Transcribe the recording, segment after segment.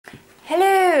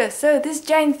Hello! So this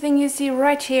giant thing you see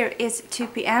right here is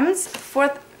 2PM's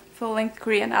fourth full-length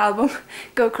Korean album,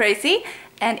 Go Crazy,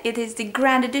 and it is the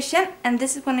grand edition, and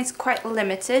this one is quite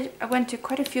limited. I went to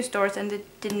quite a few stores and they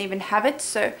didn't even have it,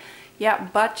 so yeah,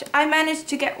 but I managed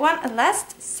to get one at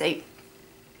last. So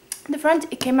the front,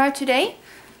 it came out today,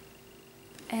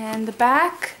 and the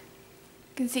back,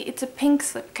 you can see it's a pink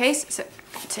slipcase, so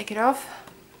take it off.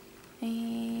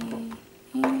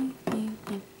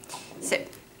 So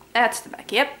that's the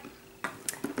back, yep,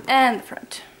 and the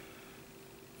front.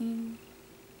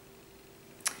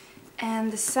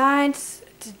 And the sides,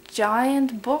 it's a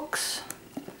giant box.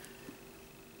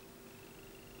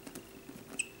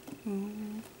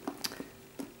 And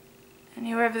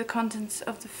here we have the contents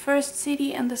of the first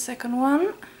CD and the second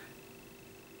one.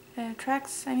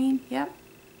 Tracks, I mean, yep.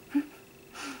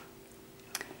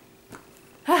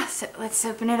 So let's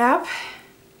open it up.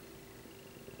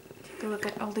 Take a look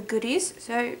at all the goodies.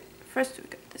 So first we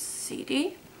got the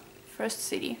CD. First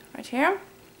CD right here.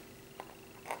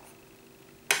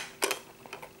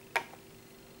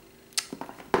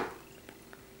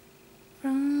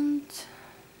 Front,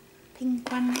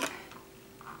 pink one.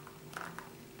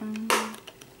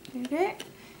 Okay.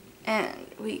 And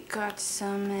we got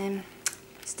some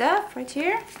stuff right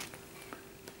here.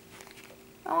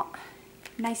 Oh,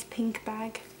 nice pink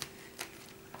bag.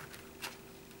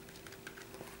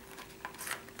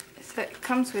 So it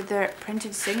comes with their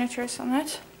printed signatures on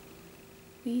it.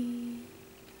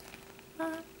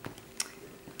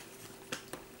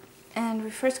 And we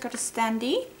first got a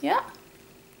Standee, yeah.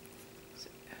 So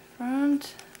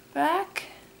front, back,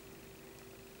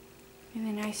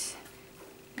 really nice.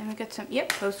 And we got some, yep,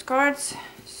 postcards.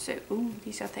 So, ooh,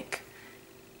 these are thick.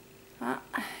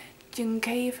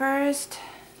 Jun.K first.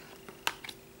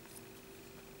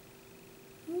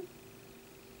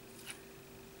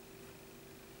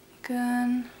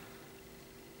 Gun.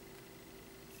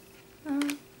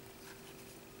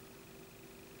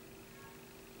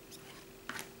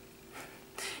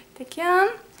 Taecyeon.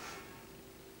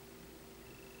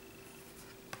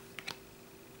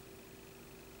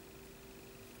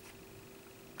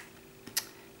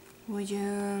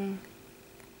 Wooyoung.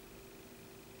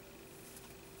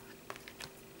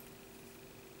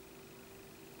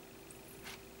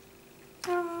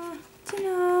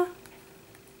 Tina.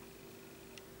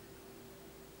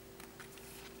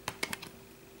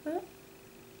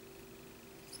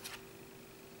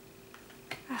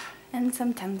 And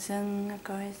some Chansung, of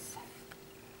course.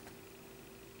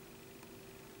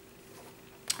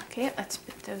 Okay, let's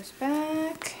put those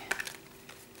back.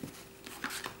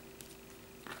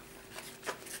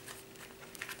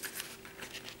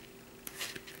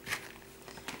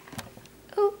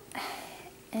 Oh,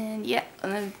 and yeah,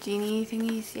 and then genie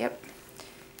thingies, yep.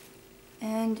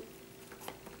 And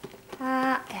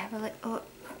I have a little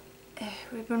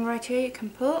ribbon right here you can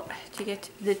pull to get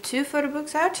the two photo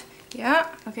books out. Yeah,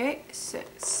 okay, so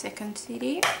second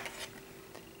CD. The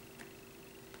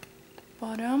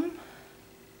bottom,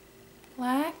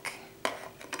 black.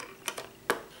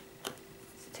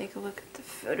 Let's take a look at the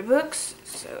photo books.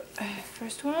 So,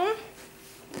 first one,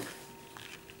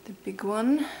 the big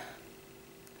one.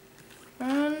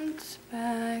 Front,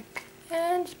 back,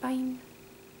 and spine.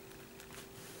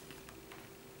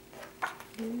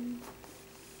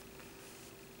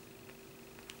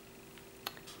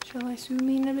 Shall I zoom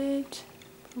in a bit?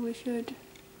 Probably should.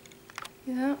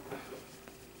 Yeah.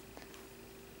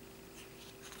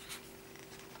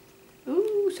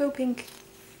 Ooh, so pink.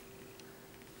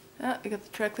 Ah, I got the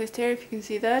track list here, if you can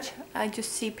see that. I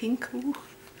just see pink. Ooh.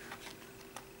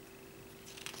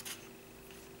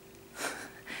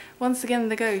 Once again,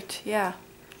 the goat. Yeah.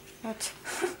 What?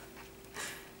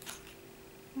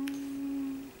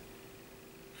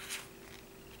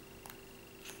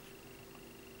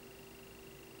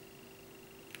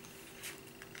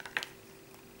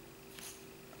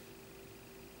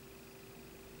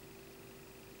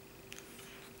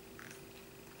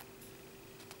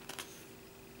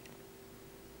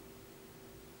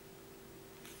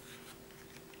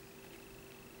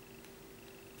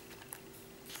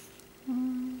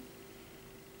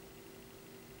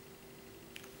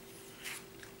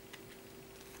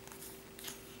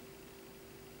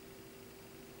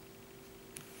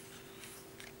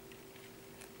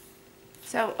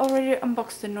 So I already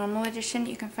unboxed the normal edition.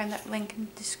 You can find that link in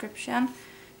the description.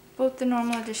 Both the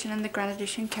normal edition and the grand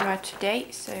edition came out today,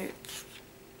 so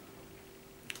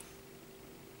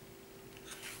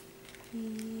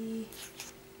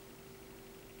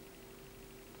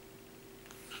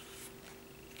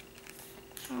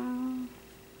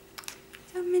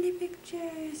so many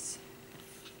pictures.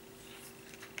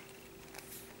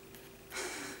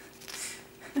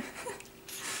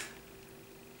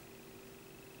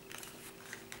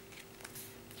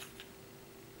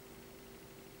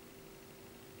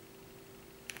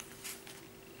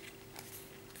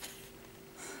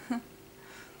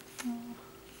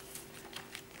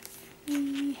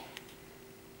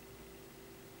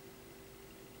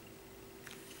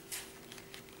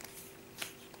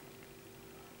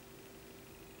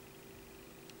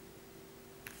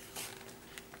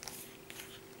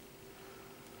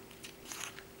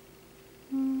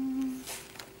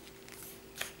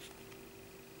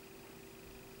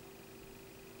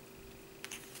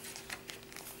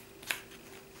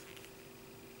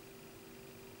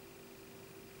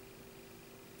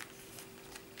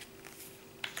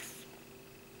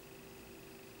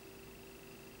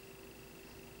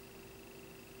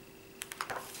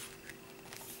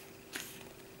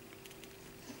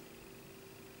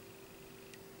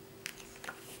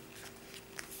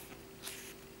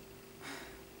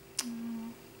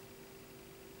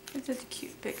 It's such a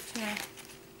cute picture.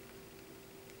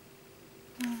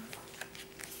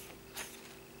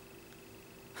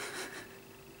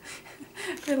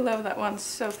 I love that one,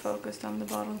 so focused on the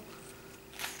bottle.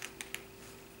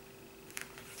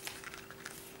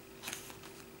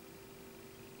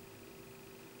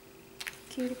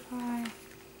 Cutie pie.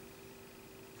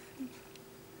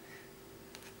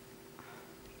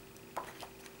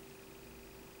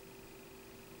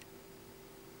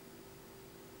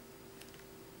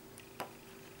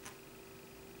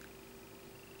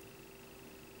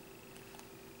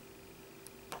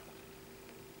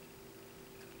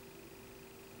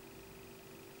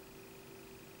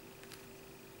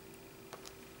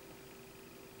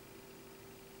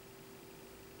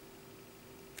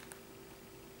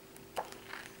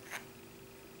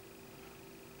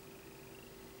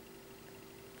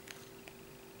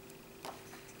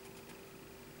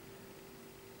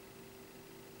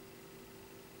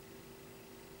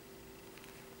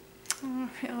 Oh,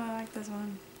 I really like this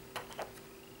one.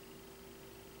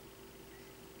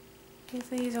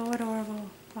 He's so adorable.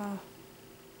 Wow.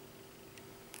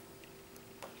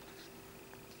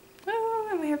 Oh,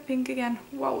 and we have pink again.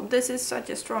 Wow, this is such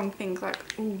a strong pink, like,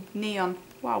 ooh, neon.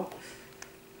 Wow.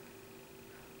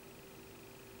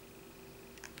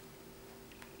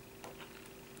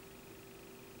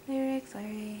 Lyrics.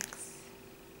 Nice.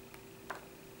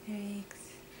 Lyrics.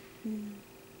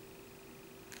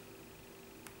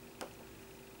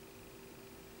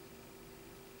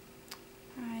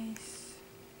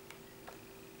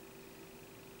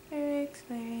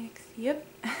 Yep.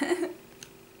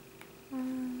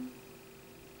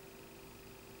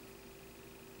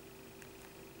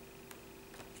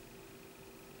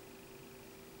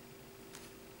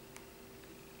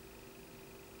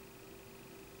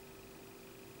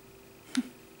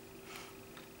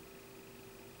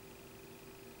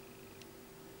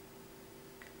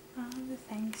 All the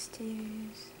thanks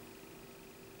to's.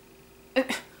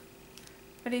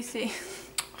 What do you see?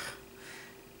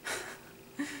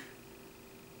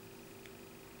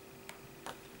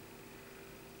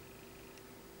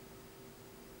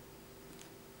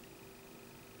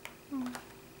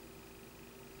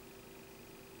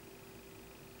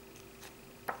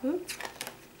 Oops.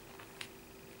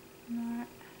 No.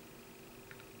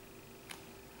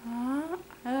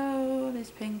 Oh,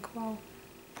 this pink wall.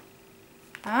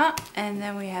 And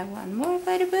then we have one more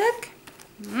photo book.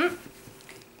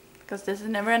 Because this is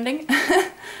never ending.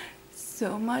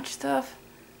 So much stuff.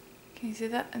 Can you see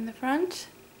that in the front?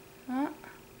 And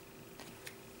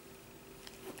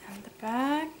the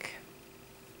back.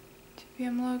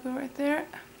 2PM logo right there.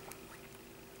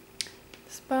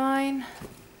 Spine.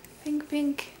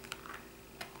 Pink.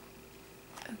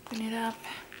 Open it up.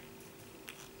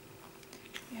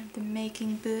 We have the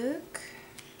making book.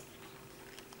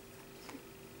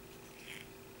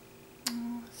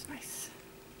 Oh, that's nice.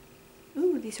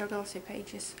 Ooh, these are glossy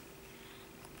pages.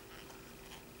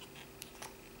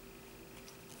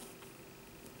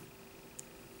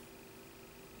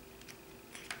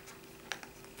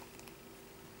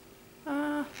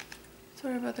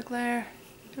 Sorry about the glare.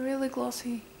 They're really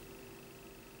glossy.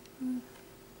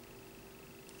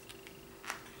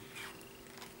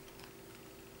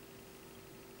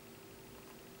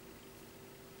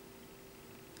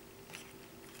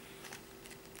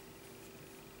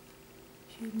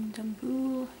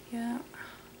 Jun.K+Wooyoung, yeah.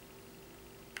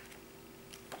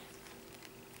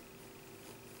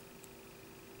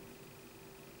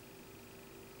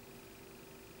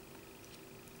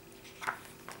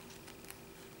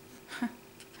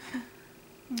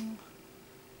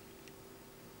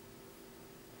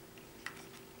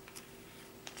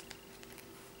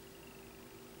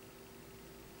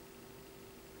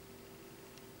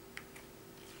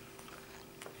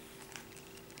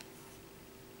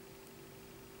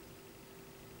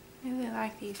 I really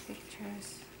like these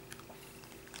pictures.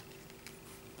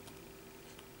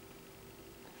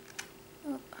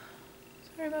 Oh,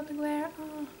 sorry about the glare.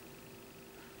 Oh.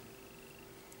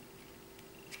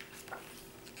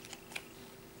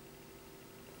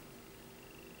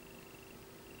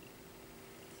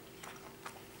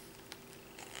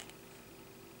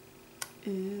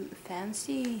 Ooh,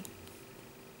 fancy.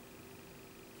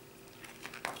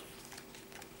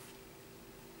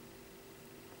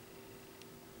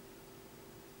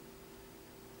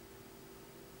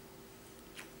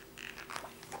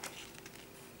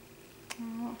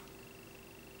 Oh.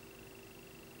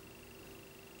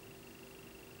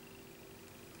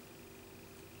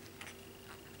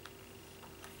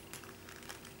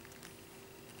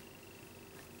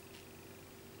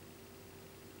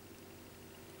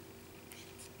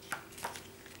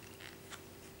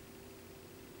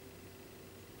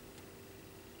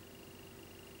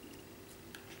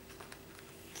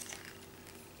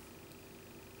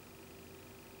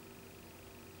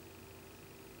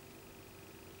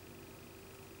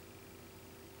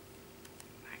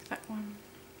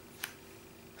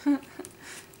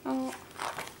 Oh.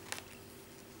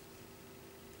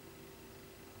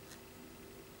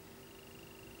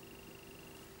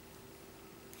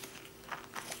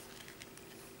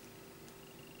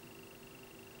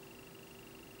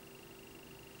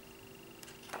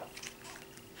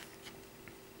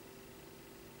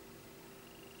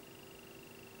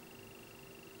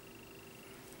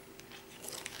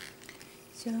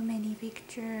 So many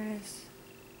pictures.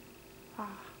 Ah.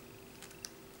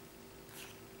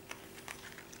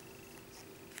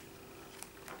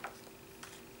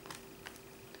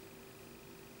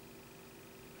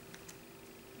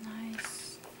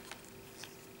 Nice.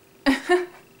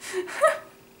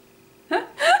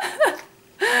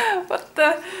 What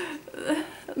the?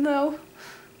 No.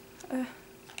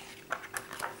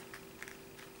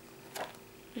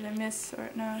 Did I miss or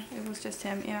no? It was just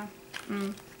him. Yeah.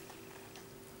 Mm.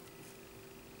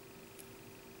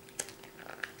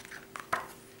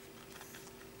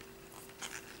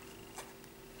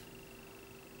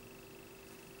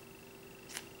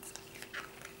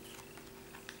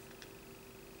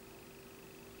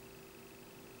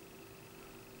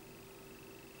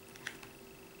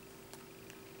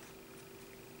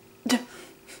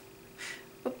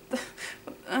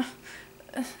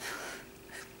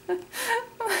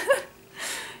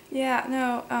 Yeah,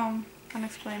 no,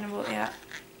 unexplainable, yeah.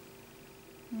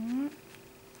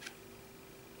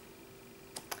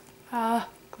 Ah,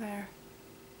 Claire.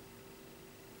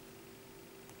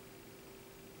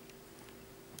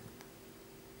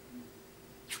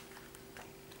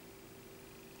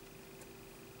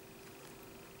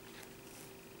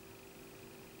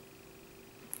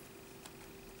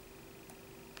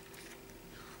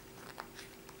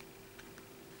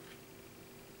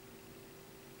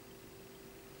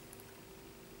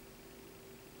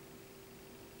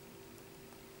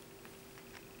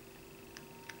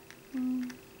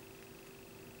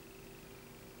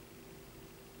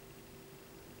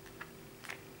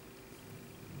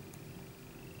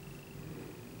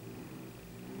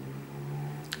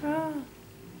 Ah,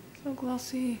 so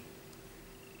glossy.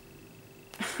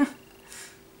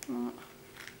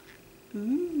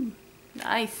 Ooh,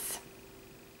 nice.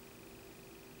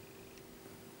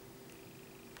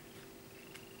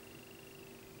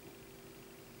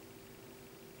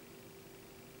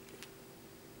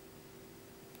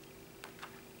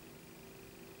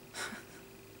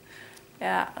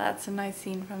 Yeah, that's a nice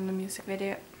scene from the music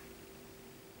video.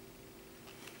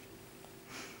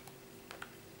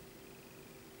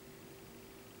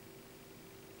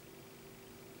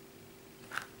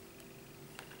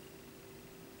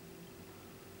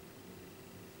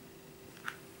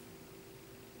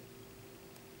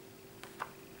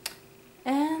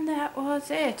 And that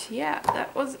was it. Yeah,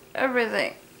 that was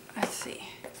everything. Let's see.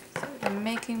 So the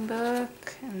making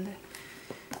book and the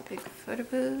big photo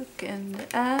book and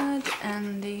the ad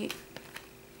and the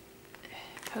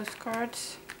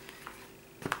postcards.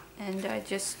 And I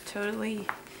just totally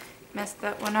messed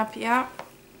that one up. Yeah.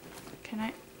 Can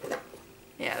I?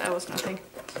 Yeah, that was nothing.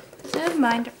 Never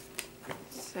mind.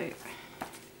 So.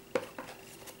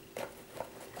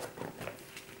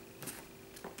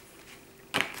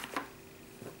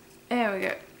 There we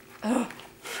go. Oh.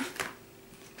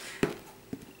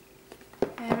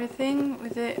 Everything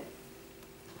with it.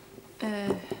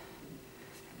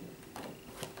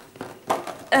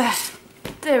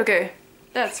 There we go.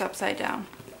 That's upside down.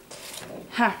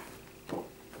 Huh.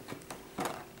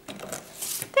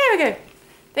 There we go.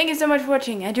 Thank you so much for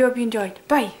watching. I do hope you enjoyed.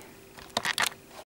 Bye.